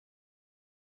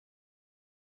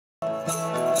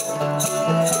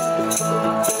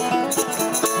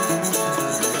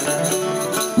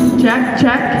Check,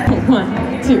 check.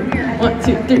 1, 2, 1,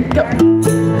 2, 3, go.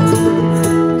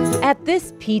 At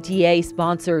this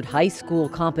PTA-sponsored high school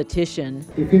competition,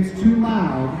 if it's too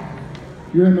loud,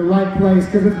 you're in the right place,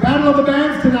 because it's Battle of the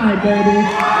Bands tonight, baby.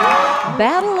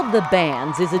 Battle of the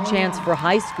Bands is a chance for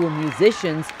high school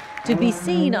musicians to be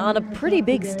seen on a pretty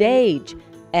big stage,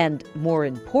 and more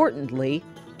importantly,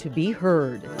 to be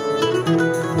heard.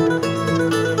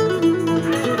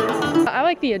 I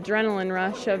like the adrenaline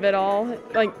rush of it all,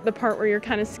 like the part where you're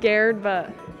kind of scared,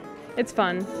 but it's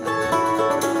fun.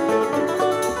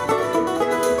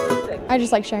 I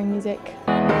just like sharing music.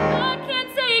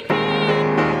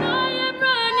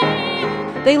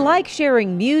 They like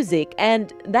sharing music,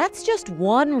 and that's just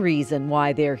one reason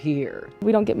why they're here.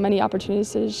 We don't get many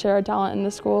opportunities to share our talent in the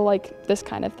school, like this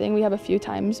kind of thing. We have a few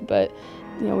times, but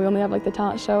we only have like the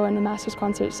talent show and the Masters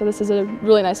concert, so this is a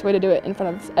really nice way to do it in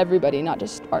front of everybody, not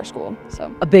just our school.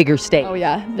 So a bigger stage. Oh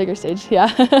yeah, bigger stage,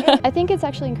 yeah. I think it's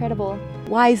actually incredible.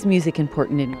 Why is music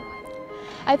important in your life?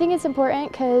 I think it's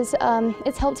important because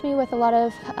it's helped me with a lot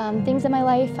of things in my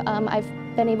life. I've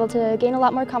been able to gain a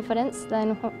lot more confidence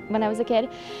than when I was a kid,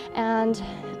 and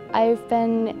I've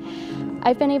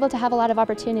been able to have a lot of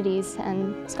opportunities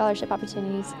and scholarship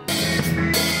opportunities.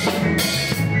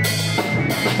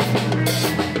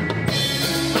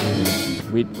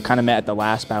 We kind of met at the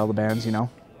last Battle of the Bands,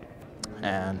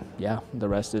 and yeah, the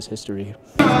rest is history.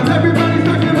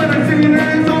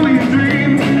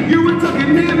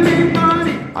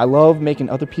 I love making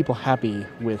other people happy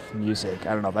with music.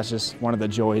 I don't know, that's just one of the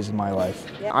joys in my life.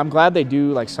 I'm glad they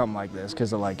do like something like this,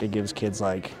 because it gives kids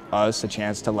like us a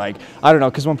chance to I don't know,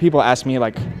 because when people ask me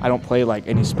I don't play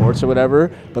any sports or whatever,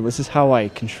 but this is how I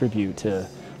contribute to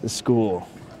the school.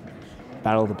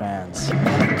 Battle of the Bands.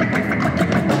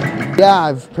 Yeah,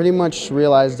 I've pretty much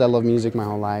realized I love music my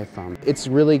whole life. It's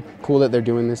really cool that they're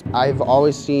doing this. I've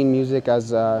always seen music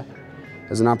as an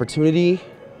opportunity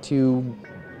to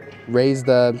raise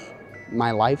my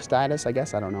life status, I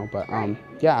guess, I don't know. But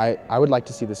yeah, I would like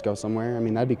to see this go somewhere. I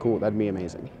mean, that'd be cool, that'd be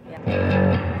amazing.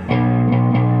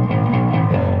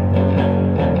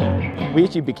 We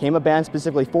actually became a band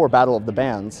specifically for Battle of the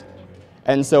Bands.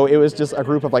 And so it was just a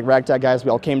group of ragtag guys. We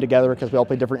all came together because we all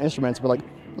played different instruments. We're like,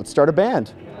 let's start a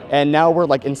band. And now we're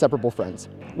inseparable friends.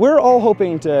 We're all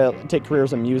hoping to take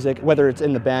careers in music, whether it's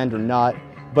in the band or not.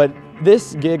 But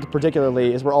this gig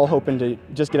particularly is we're all hoping to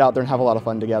just get out there and have a lot of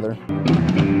fun together.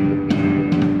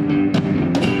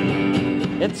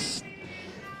 It's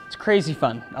crazy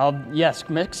fun. Yes,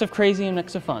 mix of crazy and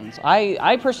mix of fun.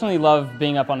 I personally love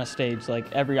being up on a stage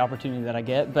every opportunity that I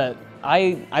get, but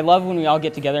I love when we all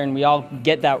get together and we all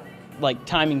get that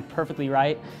timing perfectly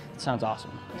right. It sounds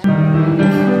awesome.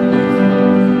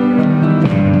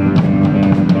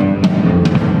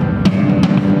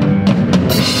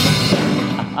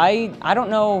 I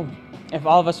don't know if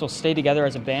all of us will stay together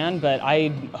as a band, but I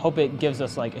hope it gives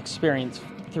us experience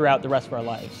throughout the rest of our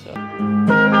lives. So.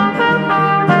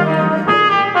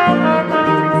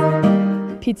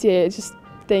 PTA, just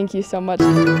thank you so much.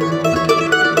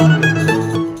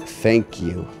 Thank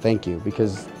you,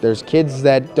 because there's kids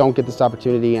that don't get this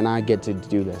opportunity and I get to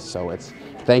do this, so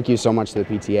thank you so much to the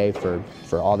PTA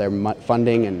for all their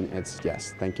funding, and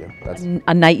yes, thank you. That's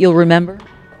a night you'll remember?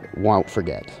 Won't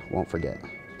forget,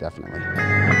 definitely.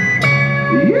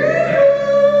 Yeah!